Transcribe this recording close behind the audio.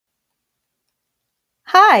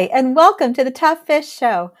Hi, and welcome to the Tough Fish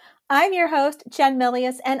Show. I'm your host, Jen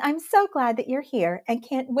Milius, and I'm so glad that you're here and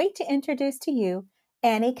can't wait to introduce to you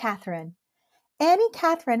Annie Catherine. Annie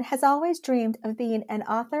Catherine has always dreamed of being an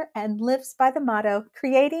author and lives by the motto,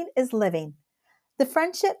 creating is living. The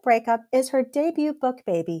Friendship Breakup is her debut book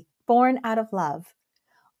baby, born out of love.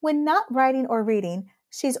 When not writing or reading,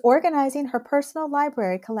 she's organizing her personal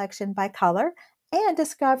library collection by color and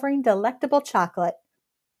discovering delectable chocolate.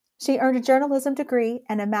 She earned a journalism degree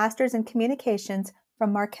and a master's in communications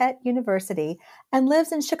from Marquette University and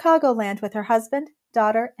lives in Chicagoland with her husband,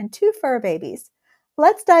 daughter, and two fur babies.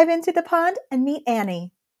 Let's dive into the pond and meet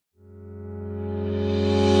Annie.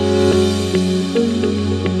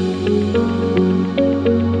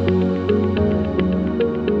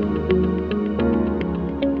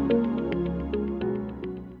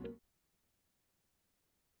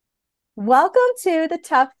 Welcome to the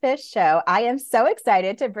Tough Fish Show. I am so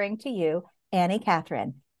excited to bring to you Annie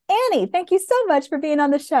Catherine. Annie, thank you so much for being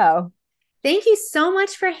on the show. Thank you so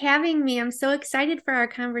much for having me. I'm so excited for our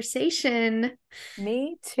conversation.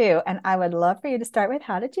 Me too. And I would love for you to start with,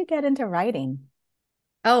 how did you get into writing?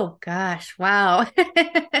 Oh gosh, wow.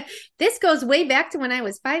 This goes way back to when I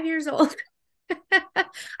was 5 years old.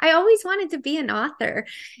 I always wanted to be an author,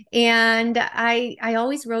 and I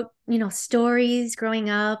always wrote, stories growing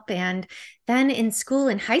up. And then in school,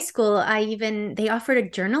 in high school, they offered a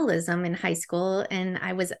journalism in high school, and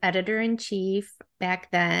I was editor in chief back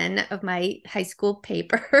then of my high school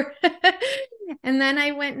paper. And then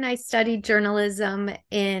I went and I studied journalism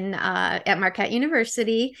in at Marquette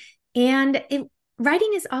University, and it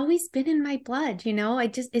writing has always been in my blood.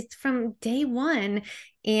 It's from day one.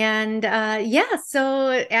 And yeah,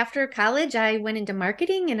 so after college, I went into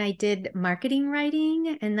marketing and I did marketing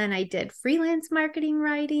writing, and then I did freelance marketing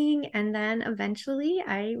writing, and then eventually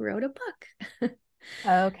I wrote a book.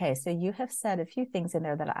 Okay, so you have said a few things in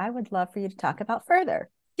there that I would love for you to talk about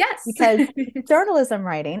further, Yes. because journalism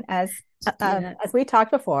writing, Yeah. as we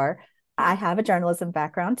talked before, I have a journalism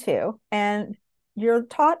background too, and you're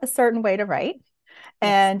taught a certain way to write,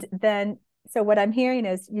 Yes. and then so what I'm hearing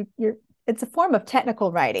is you're it's a form of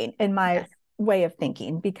technical writing in my Yes. way of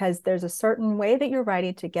thinking, because there's a certain way that you're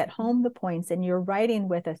writing to get home the points, and you're writing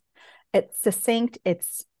with it's succinct,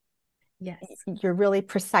 Yes. you're really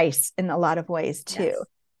precise in a lot of ways too. Yes.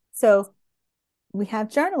 So we have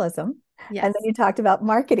journalism, and then Yes. you talked about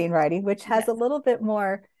marketing writing, which has Yes. a little bit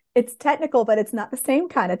more, it's technical, but it's not the same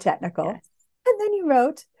kind of technical. Yes. And then you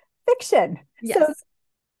wrote fiction. So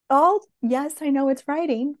Yes. yes, I know it's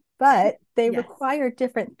writing, but they Yes. require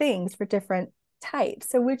different things for different types.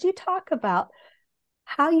 So would you talk about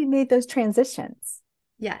how you made those transitions?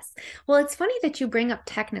 Yes. Well, it's funny that you bring up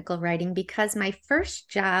technical writing because my first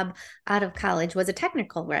job out of college was a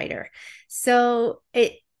technical writer. So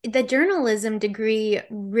the journalism degree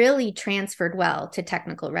really transferred well to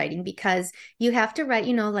technical writing because you have to write,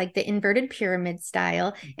 like the inverted pyramid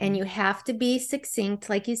style, and Mhm. you have to be succinct,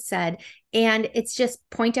 like you said, and it's just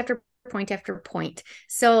point after point after point.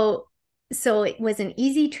 So it was an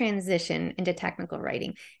easy transition into technical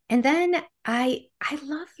writing. And then I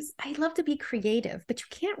love to be creative, but you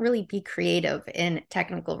can't really be creative in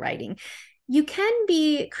technical writing. You can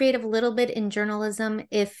be creative a little bit in journalism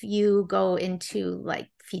if you go into like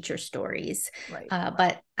feature stories. Right.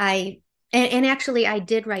 But and actually I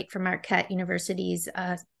did write for Marquette University's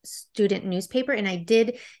student newspaper, and I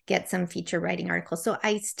did get some feature writing articles. So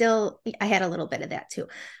I had a little bit of that too.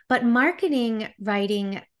 But marketing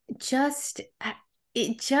writing just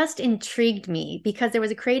it just intrigued me because there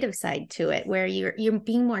was a creative side to it where you're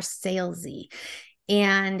being more salesy,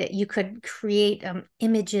 and you could create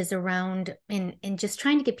images around and just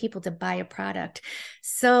trying to get people to buy a product.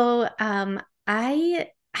 So I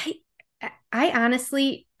I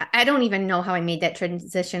honestly I don't even know how I made that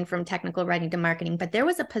transition from technical writing to marketing, but there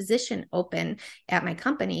was a position open at my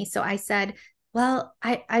company, so I said, well,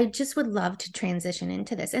 I just would love to transition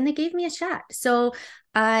into this, and they gave me a shot. So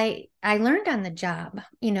I learned on the job,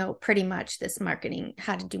 pretty much this marketing,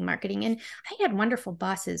 how to do marketing. And I had wonderful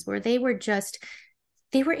bosses where they were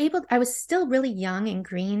able, I was still really young and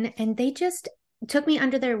green, and they just took me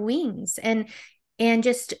under their wings and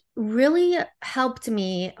just really helped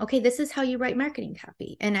me. Okay, this is how you write marketing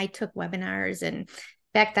copy. And I took webinars, and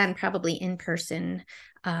back then probably in person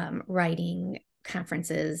writing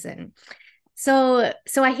conferences. And so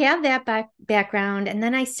I have that background, and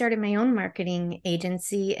then I started my own marketing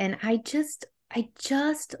agency, and I just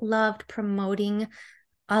loved promoting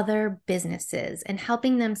other businesses and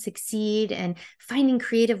helping them succeed and finding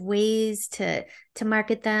creative ways to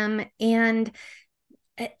market them. And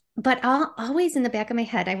but always in the back of my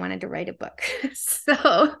head, I wanted to write a book.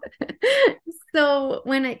 So So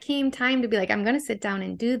when it came time to be like, I'm going to sit down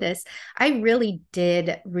and do this, I really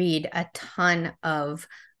did read a ton of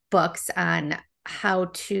books on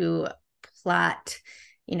how to plot,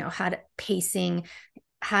 how to pacing,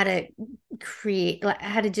 how to create,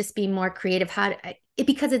 how to just be more creative,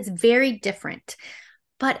 because it's very different.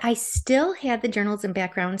 But I still had the journalism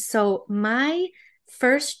background. So my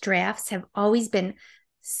first drafts have always been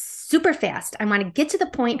super fast. I want to get to the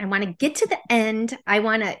point. I want to get to the end. I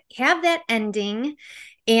want to have that ending.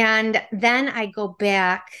 And then I go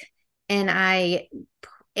back and I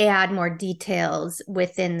add more details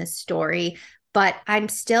within the story. But I'm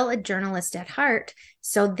still a journalist at heart.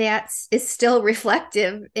 So that is still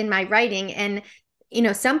reflective in my writing. And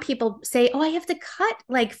some people say, oh, I have to cut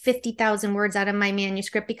like 50,000 words out of my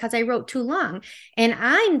manuscript because I wrote too long. And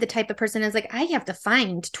I'm the type of person that's like, I have to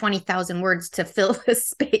find 20,000 words to fill the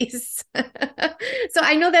space. So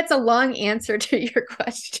I know that's a long answer to your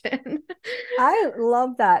question. I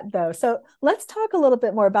love that though. So let's talk a little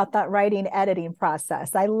bit more about that writing editing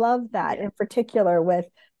process. I love that Yeah. in particular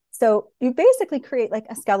so you basically create like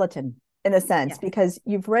a skeleton in a sense Yeah. because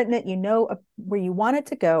you've written it, where you want it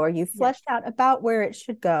to go, or you've Yeah. fleshed out about where it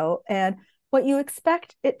should go and what you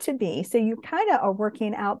expect it to be. So you kind of are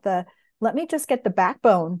working out let me just get the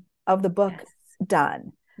backbone of the book Yes.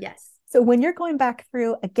 done. Yes. So when you're going back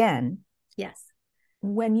through again, Yes.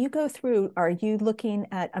 when you go through, are you looking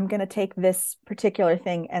at, I'm going to take this particular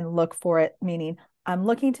thing and look for it, meaning I'm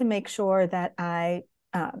looking to make sure that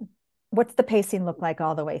what's the pacing look like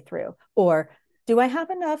all the way through? Or do I have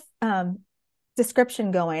enough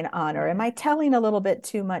description going on? Or am I telling a little bit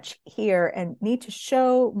too much here and need to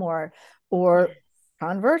show more? Or Yes.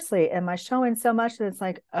 conversely, am I showing so much that it's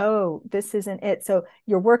like, oh, this isn't it? So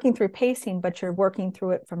you're working through pacing, but you're working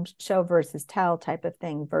through it from show versus tell type of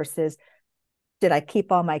thing versus did I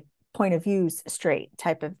keep all my point of views straight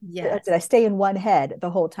type of Yes. did I stay in one head the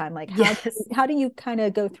whole time? Like Yes. how do you kind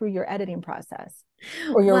of go through your editing process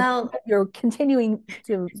or Well, your continuing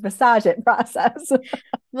to massage it process?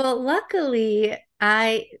 well, luckily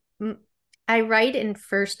I write in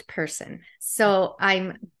first person. So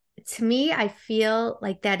to me, I feel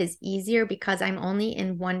like that is easier because I'm only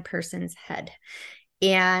in one person's head.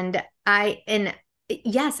 And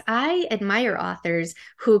yes, I admire authors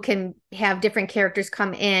who can have different characters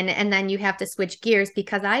come in and then you have to switch gears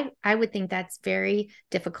because I would think that's very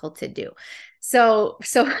difficult to do. So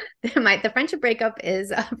the friendship breakup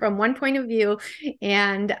is from one point of view.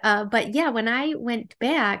 And but yeah, when I went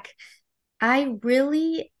back, I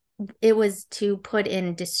really, it was to put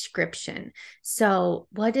in description. So,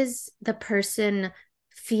 what is the person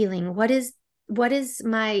feeling? What is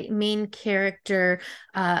my main character?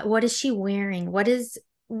 What is she wearing? What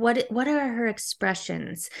are her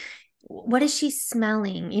expressions? What is she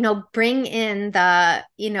smelling? Bring in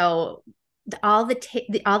all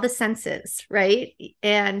the senses, right?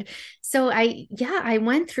 And so I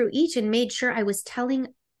went through each and made sure I was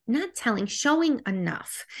not telling, showing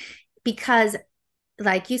enough because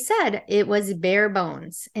like you said, it was bare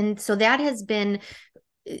bones. And so that is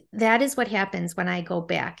what happens when I go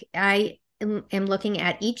back. I am looking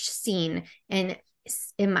at each scene and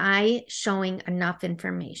am I showing enough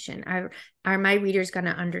information? Are my readers going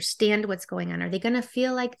to understand what's going on? Are they going to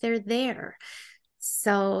feel like they're there?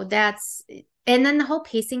 So and then the whole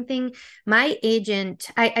pacing thing, my agent,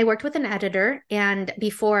 I worked with an editor and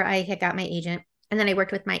before I had got my agent, and then I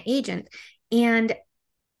worked with my agent. And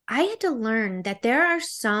I had to learn that there are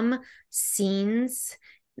some scenes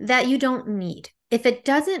that you don't need. If it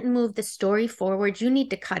doesn't move the story forward, you need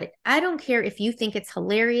to cut it. I don't care if you think it's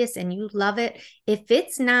hilarious and you love it. If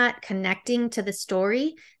it's not connecting to the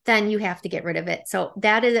story, then you have to get rid of it. So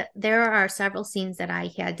there are several scenes that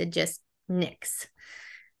I had to just nix.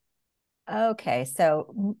 Okay,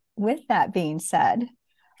 so with that being said,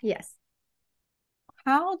 Yes.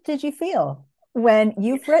 how did you feel when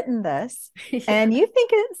you've written this Yeah. and you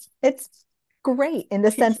think it's great in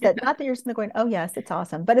the sense that Yeah. not that you're just going, oh yes, it's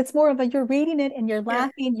awesome, but it's more of a you're reading it and you're Yeah.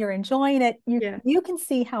 laughing, you're enjoying it. You Yeah. you can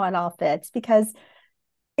see how it all fits because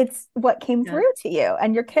it's what came Yeah. through to you.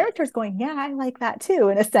 And your Yes. character's going, yeah, I like that too,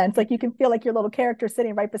 in a sense. Like you can feel like your little character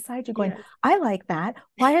sitting right beside you going, Yes. I like that.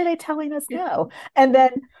 Why are they telling us no? And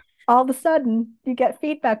then all of a sudden you get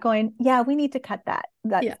feedback going, yeah, we need to cut that.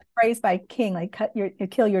 That Yeah. phrase by King, like you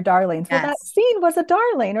kill your darlings. Well, that Yes. scene was a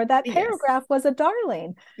darling, or that Yes. paragraph was a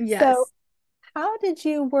darling. So Yes. how did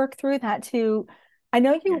you work through that I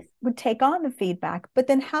know Yes. you would take on the feedback, but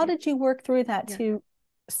then how Yeah. did you work through that Yeah. to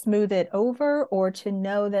smooth it over or to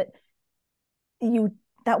know that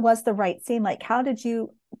that was the right scene? Like, how did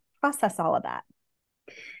you process all of that?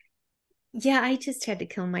 Yeah, I just had to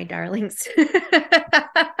kill my darlings.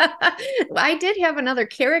 I did have another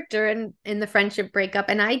character in the friendship breakup,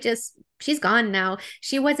 and she's gone now.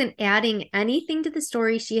 She wasn't adding anything to the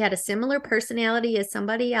story. She had a similar personality as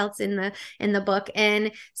somebody else in the book.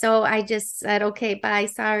 And so I just said, okay, bye.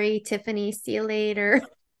 Sorry, Tiffany. See you later.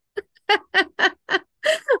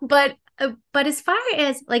 But as far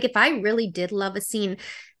as like if I really did love a scene,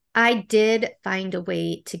 I did find a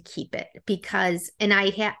way to keep it because and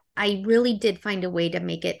I really did find a way to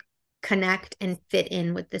make it connect and fit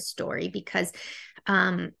in with the story because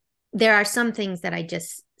um there are some things that I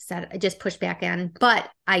just pushed back on, but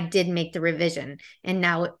I did make the revision and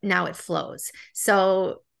now it flows.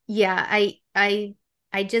 So yeah, I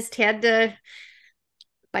just had to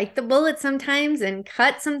bite the bullet sometimes and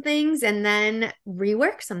cut some things and then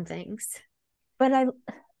rework some things. But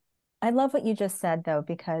I love what you just said though,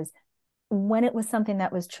 because when it was something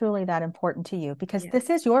that was truly that important to you, because Yeah. this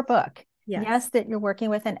is your book. Yes. Yes, that you're working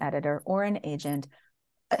with an editor or an agent,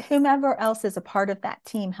 whomever else is a part of that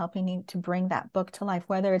team helping you to bring that book to life,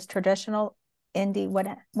 whether it's traditional, indie,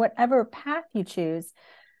 whatever path you choose,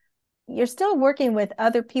 you're still working with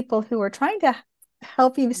other people who are trying to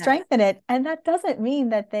help you Yes. strengthen it. And that doesn't mean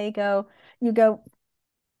that you go,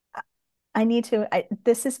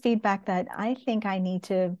 this is feedback that I think I need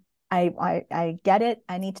to, I get it.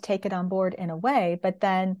 I need to take it on board in a way, but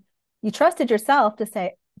then you trusted yourself to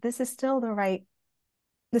say, this is Yes.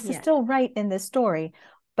 still right in this story,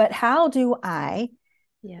 but how do I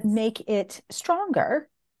Yes. make it stronger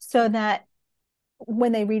so that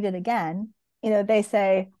when they read it again, they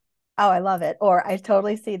say, oh, I love it, or I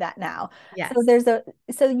totally see that now. So Yes.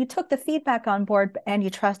 so you took the feedback on board and you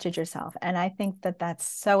trusted yourself. And I think that that's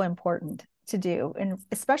so important to do. And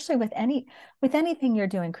especially with anything you're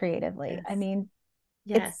doing creatively. I Yes. mean,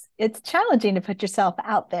 Yes. it's challenging to put yourself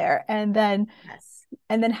out there Yes.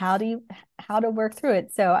 and then how to work through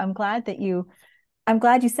it. So I'm glad you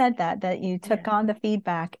said that you took Yeah. on the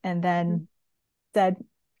feedback and Mhm. then said,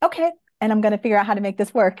 okay, and I'm going to figure out how to make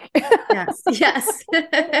this work. Yes. Yes.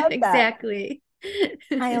 I love that. Exactly.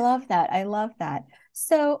 I love that. I love that.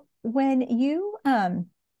 So when you so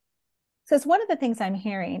it's one of the things I'm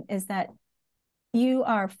hearing is that you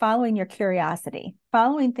are following your curiosity,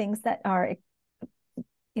 following things that are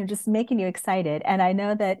just making you excited. And I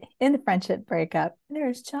know that in the friendship breakup,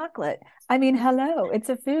 there's chocolate. I mean, hello, Yes.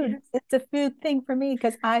 it's a food thing for me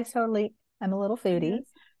because I'm a little foodie. Yes.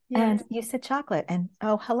 Yes. And you said chocolate and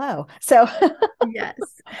oh, hello. So, Yes.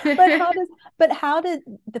 but how did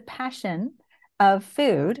the passion of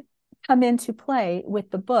food come into play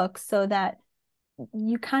with the book so that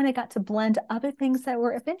you kind of got to blend other things that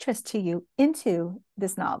were of interest to you into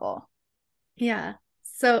this novel? Yeah.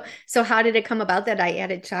 So how did it come about that I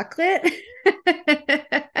added chocolate?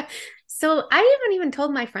 So I haven't even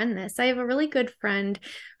told my friend this. I have a really good friend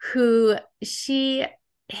who she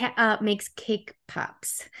makes cake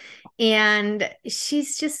pops, and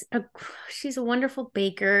she's a wonderful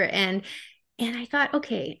baker, and I thought,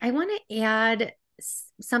 okay, I want to add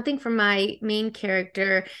something from my main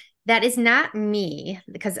character that is not me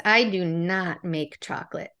because I do not make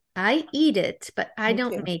chocolate. I eat it, but I Me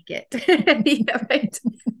don't too. make it. Yeah, right.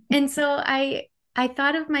 And so I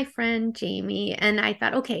thought of my friend Jamie and I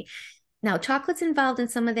thought, okay, now chocolate's involved in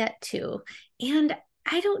some of that too. And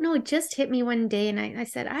I don't know, it just hit me one day and I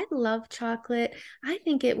said, I love chocolate. I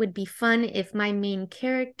think it would be fun if my main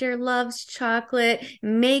character loves chocolate,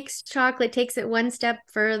 makes chocolate, takes it one step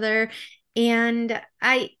further. And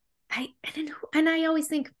I and I always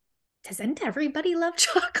think, doesn't everybody love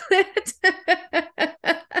chocolate?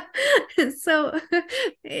 So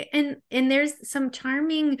and there's some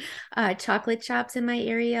charming chocolate shops in my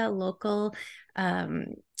area, local um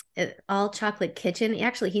all chocolate kitchen.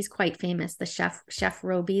 Actually, he's quite famous, the chef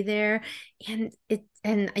Roby there. And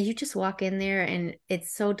you just walk in there and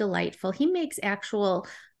it's so delightful. He makes actual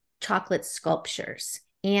chocolate sculptures.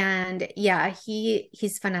 And yeah,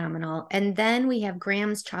 he's phenomenal. And then we have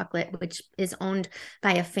Graham's Chocolate, which is owned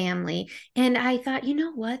by a family. And I thought, you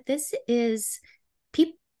know what? This is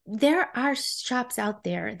people. There are shops out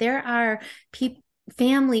there. There are people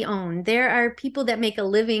family owned. There are people that make a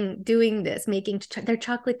living doing this, they're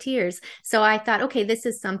chocolatiers. So I thought, okay, this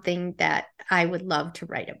is something that I would love to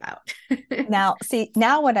write about. Now, see,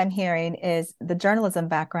 now what I'm hearing is the journalism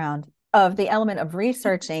background of the element of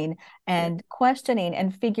researching Yeah. and questioning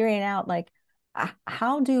and figuring out like,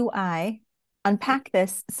 how do I unpack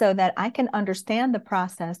this so that I can understand the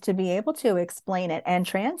process to be able to explain it and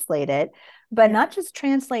translate it, but Yeah. not just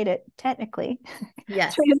translate it technically,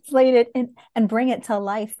 Yes. translate it and bring it to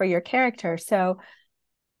life for your character. So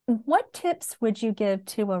what tips would you give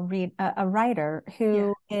to a writer Yeah.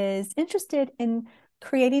 who is interested in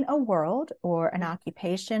creating a world or an Yeah.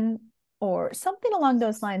 occupation or something along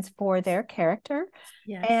those lines for their character,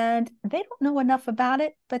 Yes. and they don't know enough about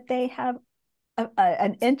it, but they have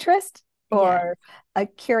an interest Yes. or a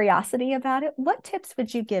curiosity about it, what tips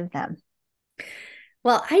would you give them?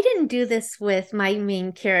 Well, I didn't do this with my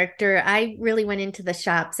main character. I really went into the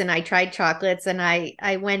shops and I tried chocolates and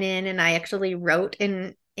I went in and I actually wrote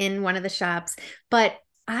in one of the shops. But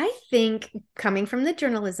I think coming from the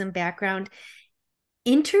journalism background,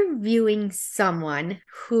 interviewing someone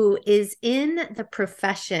who is in the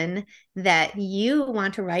profession that you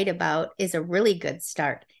want to write about is a really good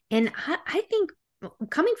start. And I think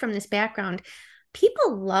coming from this background,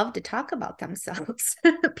 people love to talk about themselves.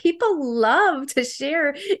 People love to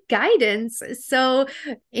share guidance. So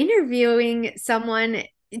interviewing someone,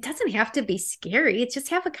 it doesn't have to be scary. It's just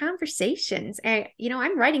have a conversations.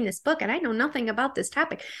 I'm writing this book and I know nothing about this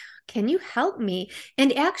topic. Can you help me?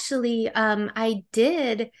 And actually, I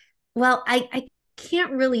did. Well, I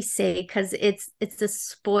can't really say because it's a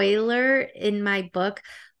spoiler in my book,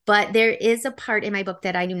 but there is a part in my book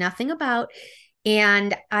that I knew nothing about,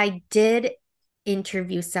 and I did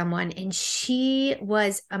interview someone and she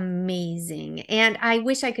was amazing, and I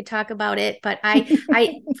wish I could talk about it, but I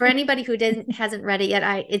for anybody who didn't hasn't read it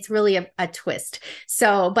yet, it's really a twist.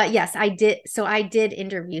 So but yes, I did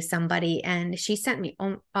interview somebody and she sent me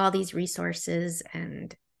all these resources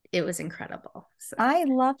and it was incredible. So I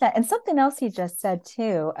love that. And something else you just said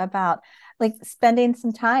too about like spending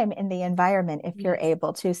some time in the environment if you're yes.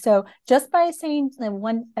 able to. So just by saying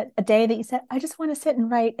a day that you said, I just want to sit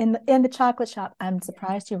and write in the chocolate shop, I'm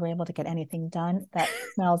surprised you were able to get anything done. That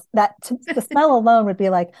smells that the smell alone would be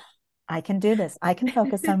like, I can do this. I can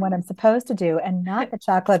focus on what I'm supposed to do and not the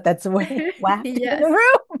chocolate that's wafting in the Yes.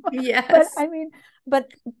 room. But Yes. I mean,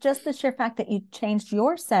 but just the sheer fact that you changed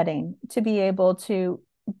your setting to be able to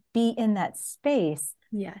be in that space,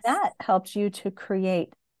 Yes. that helps you to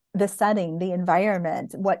create the setting, the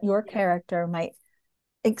environment, what your character might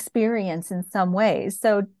experience in some ways.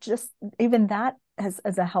 So just even that as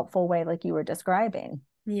a helpful way, like you were describing.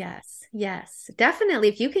 Yes, yes, definitely.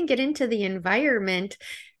 If you can get into the environment,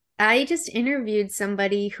 I just interviewed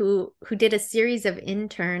somebody who did a series of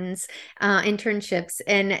internships,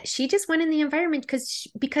 and she just went in the environment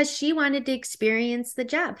because she wanted to experience the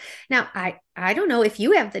job. Now, I don't know if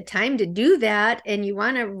you have the time to do that and you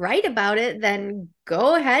want to write about it, then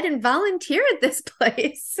go ahead and volunteer at this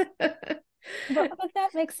place. But that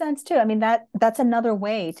makes sense too. I mean, that's another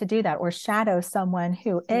way to do that, or shadow someone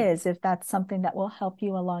who Yes, is, if that's something that will help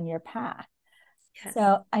you along your path. yes.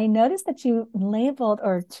 So I noticed that you labeled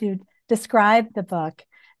or to describe the book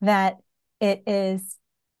that it is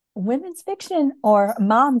women's fiction or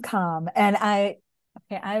mom-com. And I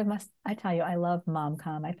tell you, I love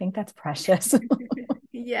mom-com. I think that's precious. That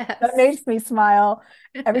Yes. makes me smile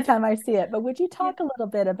every time I see it. But would you talk a little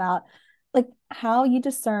bit about like how you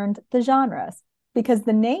discerned the genres? Because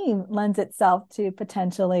the name lends itself to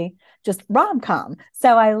potentially just rom-com.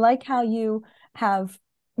 So I like how you have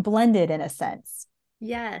blended in a sense.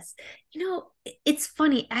 Yes. It's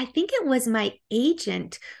funny. I think it was my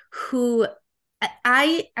agent who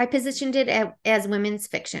I positioned it as women's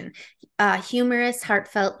fiction, humorous,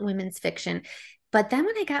 heartfelt women's fiction. But then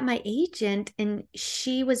when I got my agent and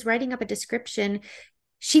she was writing up a description,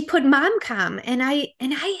 she put momcom, and I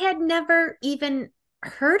had never even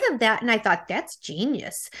heard of that, and I thought that's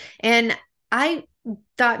genius. And I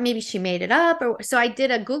thought maybe she made it up, or so I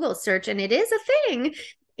did a Google search, and it is a thing.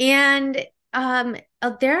 And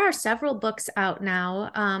there are several books out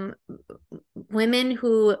now, women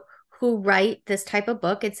who write this type of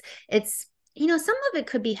book. It's some of it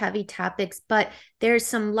could be heavy topics, but there's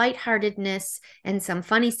some lightheartedness and some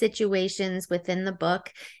funny situations within the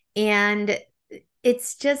book. And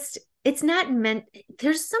it's not meant,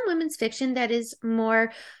 there's some women's fiction that is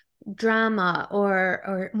more drama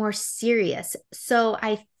or more serious. So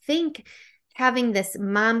I think having this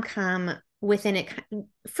mom-com within it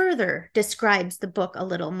further describes the book a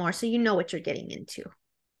little more so you know what you're getting into.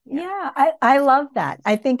 Yeah. Yeah, I love that.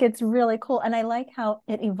 I think it's really cool. And I like how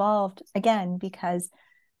it evolved again because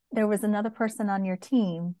there was another person on your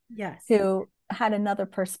team Yes. who had another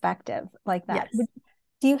perspective like that. Yes.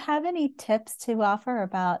 Do you have any tips to offer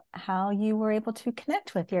about how you were able to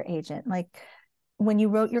connect with your agent? Like when you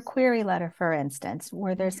wrote your query letter, for instance,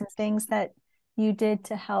 were there some things that you did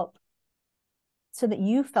to help so that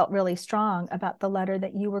you felt really strong about the letter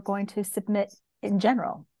that you were going to submit in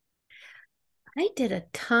general? I did a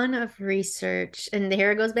ton of research, and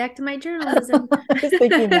there it goes back to my journalism I was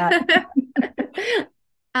thinking that.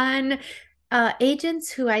 on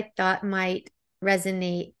agents who I thought might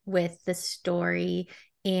resonate with the story,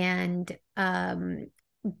 and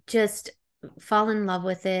just fall in love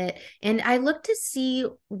with it. And I looked to see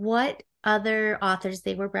what other authors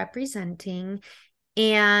they were representing.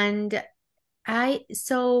 And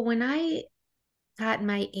so when I got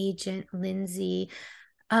my agent, Lindsay,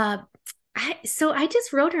 uh, I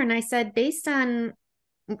just wrote her and I said, based on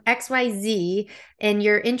XYZ and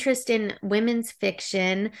your interest in women's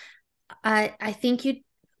fiction, I think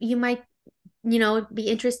you might, be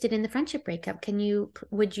interested in the friendship breakup.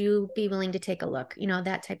 Would you be willing to take a look?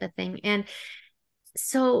 That type of thing. And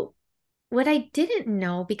so what I didn't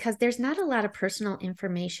know, because there's not a lot of personal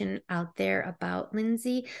information out there about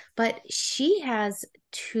Lindsay, but she had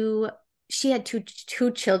two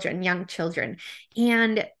children, young children.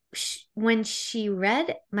 And when she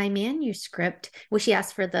read my manuscript, well, she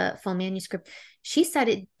asked for the full manuscript, she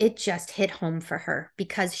said it just hit home for her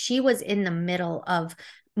because she was in the middle of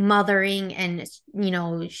mothering, and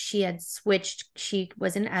she had switched. She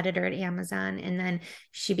was an editor at Amazon, and then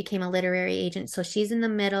she became a literary agent, so she's in the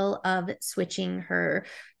middle of switching her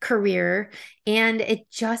career. And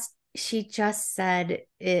she just said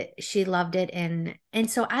she loved it. And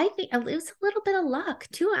so I think it was a little bit of luck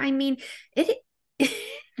too. I mean, it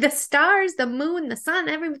the stars, the moon, the sun,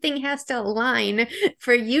 everything has to align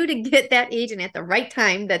for you to get that agent at the right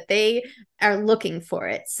time that they are looking for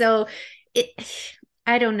it. So it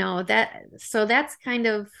I don't know so that's kind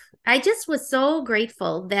of, I just was so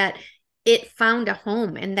grateful that it found a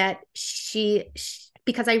home, and that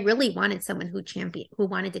because I really wanted someone who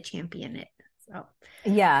wanted to champion it. So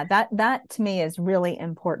Yeah, that to me is really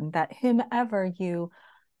important, that whomever you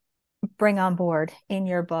bring on board in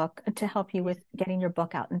your book to help you with getting your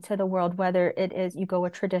book out into the world, whether it is you go a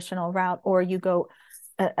traditional route or you go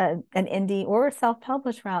an indie or a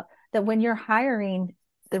self-published route, that when you're hiring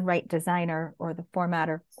the right designer or the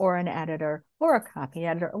formatter or an editor or a copy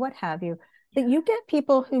editor or what have you, that you get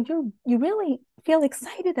people who you really feel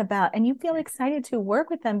excited about, and you feel excited to work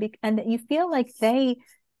with them, and that you feel like they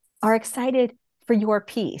are excited for your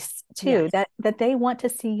piece too, that they want to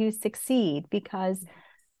see you succeed, because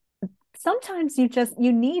sometimes you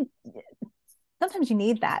need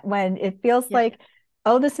that when it feels like,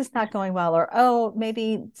 oh, this is not going well, or oh,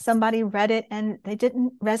 maybe somebody read it and they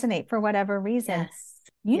didn't resonate for whatever reason.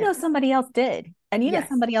 Somebody else did, and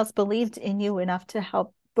somebody else believed in you enough to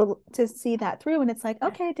help to see that through, and it's like,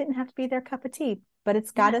 okay, it didn't have to be their cup of tea, but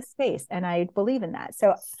it's got a space, and I believe in that.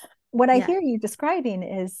 So what I hear you describing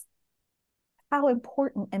is how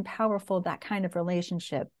important and powerful that kind of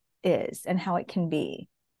relationship is, and how it can be.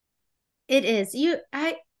 It is.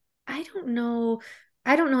 I don't know.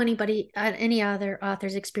 I don't know any other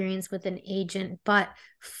author's experience with an agent, but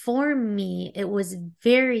for me, it was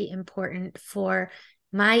very important for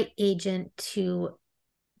my agent to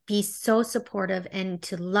be so supportive and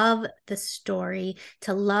to love the story,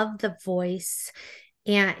 to love the voice.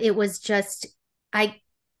 And it was just,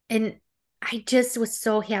 and I just was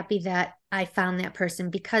so happy that I found that person,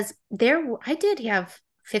 because I did have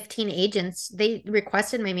 15 agents. They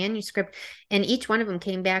requested my manuscript, and each one of them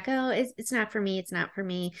came back, oh, it's not for me. It's not for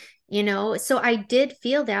me. So I did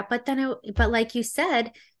feel that, but but like you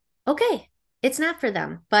said, okay, it's not for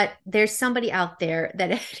them, but there's somebody out there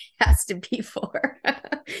that it has to be for.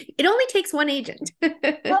 It only takes one agent.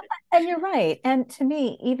 Well, and you're right. And to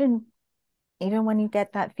me, even when you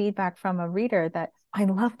get that feedback from a reader that I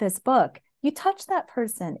love this book, you touch that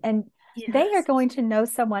person, and they are going to know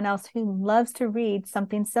someone else who loves to read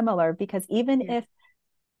something similar, because even if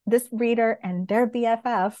this reader and their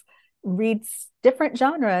BFF reads different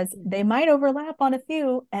genres, they might overlap on a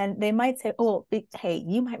few, and they might say, oh, hey,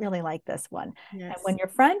 you might really like this one. And when your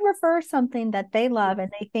friend refers something that they love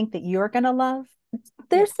and they think that you're going to love,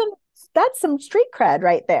 that's some street cred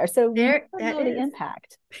right there. So you know the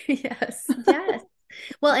impact. Yes.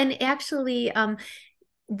 Well, and actually,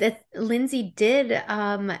 that Lindsay did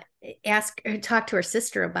talk to her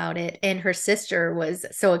sister about it, and her sister was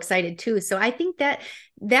so excited too. So I think that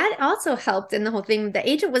also helped in the whole thing. The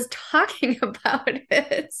agent was talking about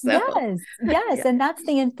it. So. Yes. And that's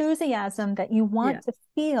the enthusiasm that you want to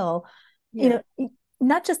feel,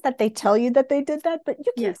 not just that they tell you that they did that, but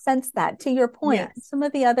you can sense that. To your point, some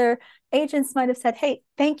of the other agents might have said, hey,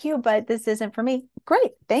 thank you, but this isn't for me.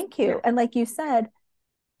 Great, thank you. And like you said,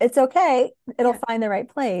 it's okay. It'll find the right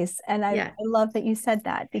place. And I love that you said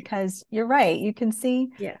that, because you're right. You can see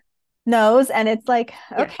no's, and it's like,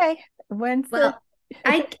 okay,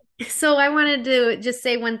 so I wanted to just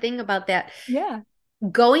say one thing about that. Yeah.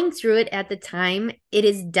 Going through it at the time, it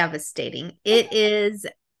is devastating. It is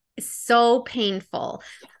so painful.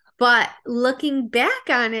 But looking back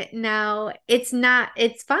on it now, it's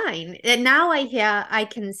fine. And now I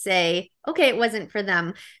can say, okay, it wasn't for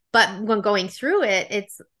them. But when going through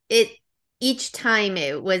it, each time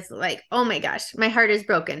it was like, oh my gosh, my heart is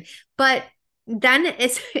broken. But then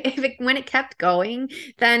when it kept going,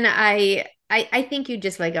 then I think you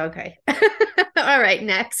just like, okay, all right,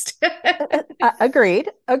 next. Agreed.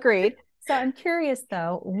 Agreed. So I'm curious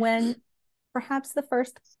though, when perhaps the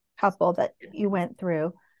first couple that you went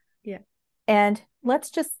through, Yeah. and let's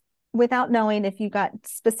just, without knowing if you got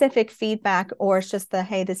specific feedback or it's just the,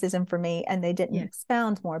 hey, this isn't for me, and they didn't Yeah.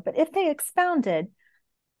 expound more, but if they expounded,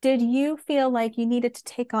 did you feel like you needed to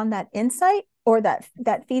take on that insight or that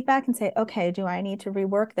feedback and say, okay, do I need to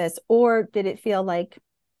rework this? Or did it feel like,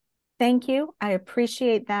 thank you, I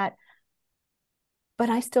appreciate that, but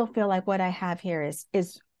I still feel like what I have here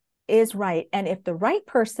is right. And if the right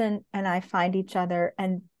person and I find each other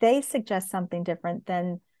and they suggest something different,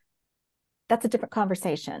 then that's a different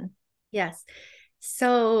conversation. Yes.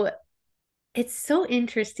 So it's so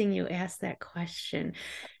interesting you asked that question.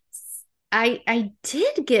 I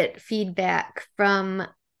did get feedback from,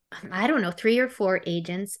 I don't know, 3 or 4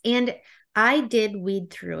 agents, and I did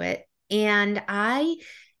weed through it. And I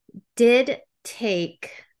did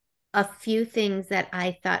take a few things that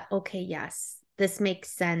I thought, okay, yes, this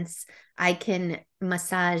makes sense. I can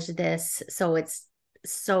massage this so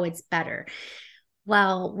it's better.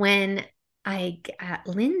 Well, when I got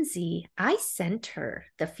Lindsay, I sent her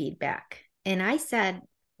the feedback and I said,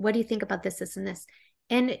 what do you think about this, this, and this?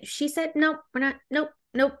 And she said, nope, we're not, nope,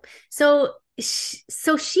 nope. So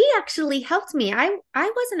she actually helped me. I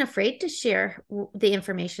wasn't afraid to share the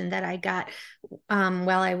information that I got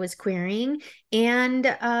while I was querying. And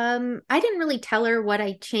I didn't really tell her what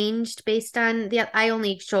I changed based on I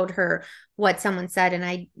only showed her what someone said and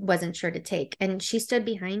I wasn't sure to take. And she stood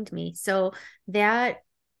behind me. So that's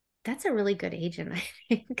a really good agent, I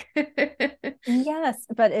think. Yes,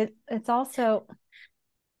 but it's also,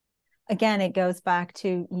 again, it goes back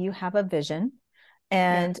to you have a vision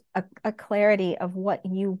Yeah. and a clarity of what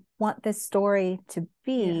you want this story to Yeah.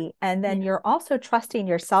 be. And then Yeah. you're also trusting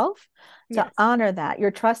yourself to Yes. honor that.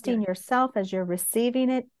 You're trusting Yeah. yourself as you're receiving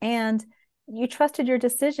it. And you trusted your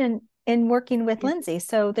decision in working with Yes. Lindsay.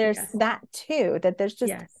 So there's Yes. that too, that there's just,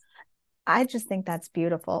 Yes. I just think that's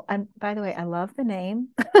beautiful. And by the way, I love the name.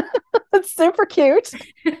 It's super cute.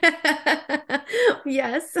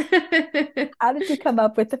 Yes. How did you come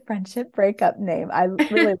up with the friendship breakup name? I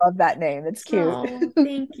really love that name. It's cute. Oh,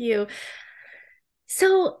 thank you.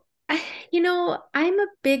 So, I'm a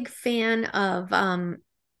big fan of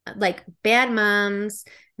like Bad Moms,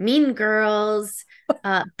 Mean Girls,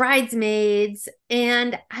 Bridesmaids,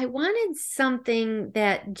 and I wanted something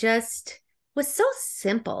that just was so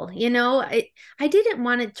simple, I didn't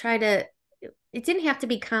want to try to it didn't have to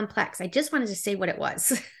be complex. I just wanted to say what it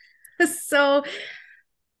was. So,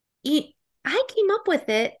 I came up with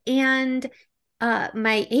it and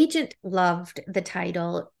my agent loved the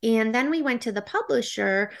title. And then we went to the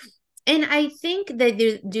publisher, and I think they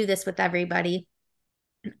do this with everybody.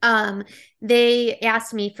 Um, they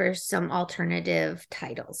asked me for some alternative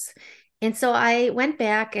titles. And so I went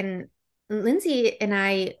back, and Lindsay and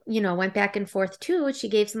I, went back and forth too. She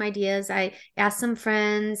gave some ideas. I asked some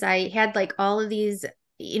friends. I had like all of these,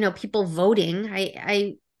 people voting.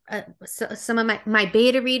 So some of my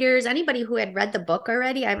beta readers, anybody who had read the book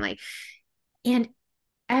already, I'm like, and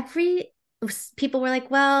every people were like,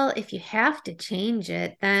 well, if you have to change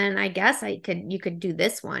it, then I guess you could do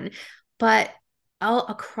this one. But all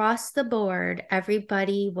across the board,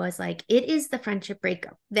 everybody was like, it is the friendship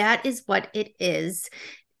breakup. That is what it is.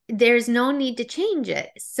 There's no need to change it.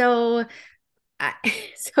 So I,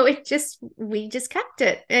 so we just kept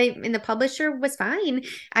it. And the publisher was fine.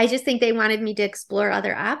 I just think they wanted me to explore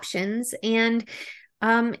other options. And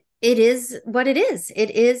it is what it is.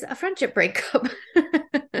 It is a friendship breakup.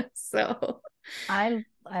 So I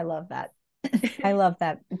love that. I love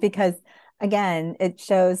that because again, it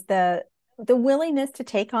shows the willingness to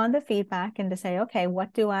take on the feedback and to say, okay,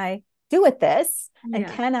 what do I do with this? And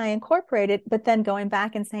yeah, can I incorporate it? But then going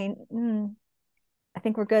back and saying, I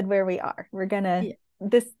think we're good where we are. We're gonna yeah,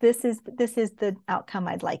 this is the outcome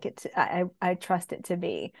I'd like it to I trust it to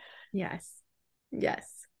be. yes, yes.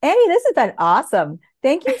 Annie, this has been awesome.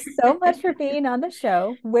 Thank you so much for being on the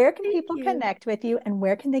show. Where can Thank people you. connect with you and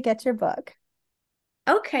where can they get your book?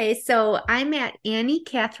 Okay, so I'm at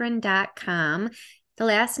anniecathryn.com. The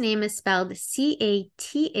last name is spelled Cathryn.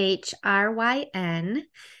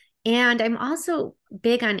 And I'm also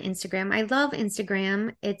big on Instagram. I love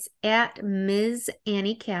Instagram. It's at Ms.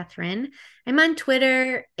 Annie Cathryn. I'm on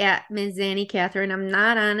Twitter at Ms. Annie Cathryn. I'm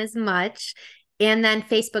not on as much. And then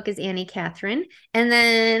Facebook is Annie Cathryn. And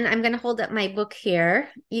then I'm going to hold up my book here.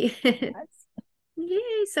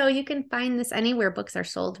 Yay. So you can find this anywhere books are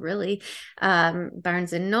sold, really.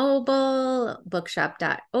 Barnes and Noble,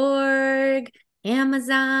 bookshop.org,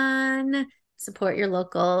 Amazon, support your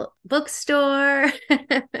local bookstore.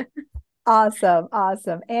 Awesome.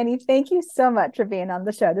 Awesome. Annie, thank you so much for being on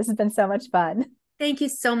the show. This has been so much fun. Thank you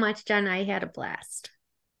so much, Jen. I had a blast.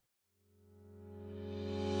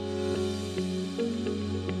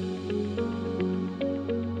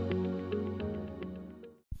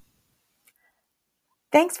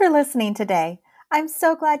 Thanks for listening today. I'm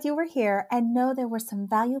so glad you were here and know there were some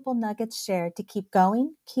valuable nuggets shared to keep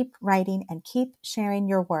going, keep writing, and keep sharing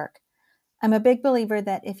your work. I'm a big believer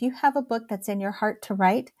that if you have a book that's in your heart to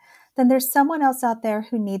write, then there's someone else out there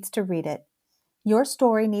who needs to read it. Your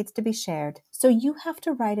story needs to be shared, so you have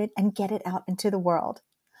to write it and get it out into the world.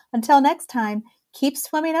 Until next time, keep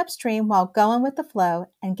swimming upstream while going with the flow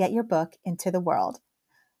and get your book into the world.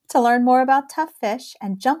 To learn more about Tough Fish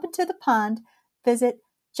and jump into the pond, visit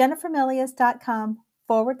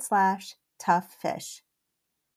jennifermilius.com/toughfish.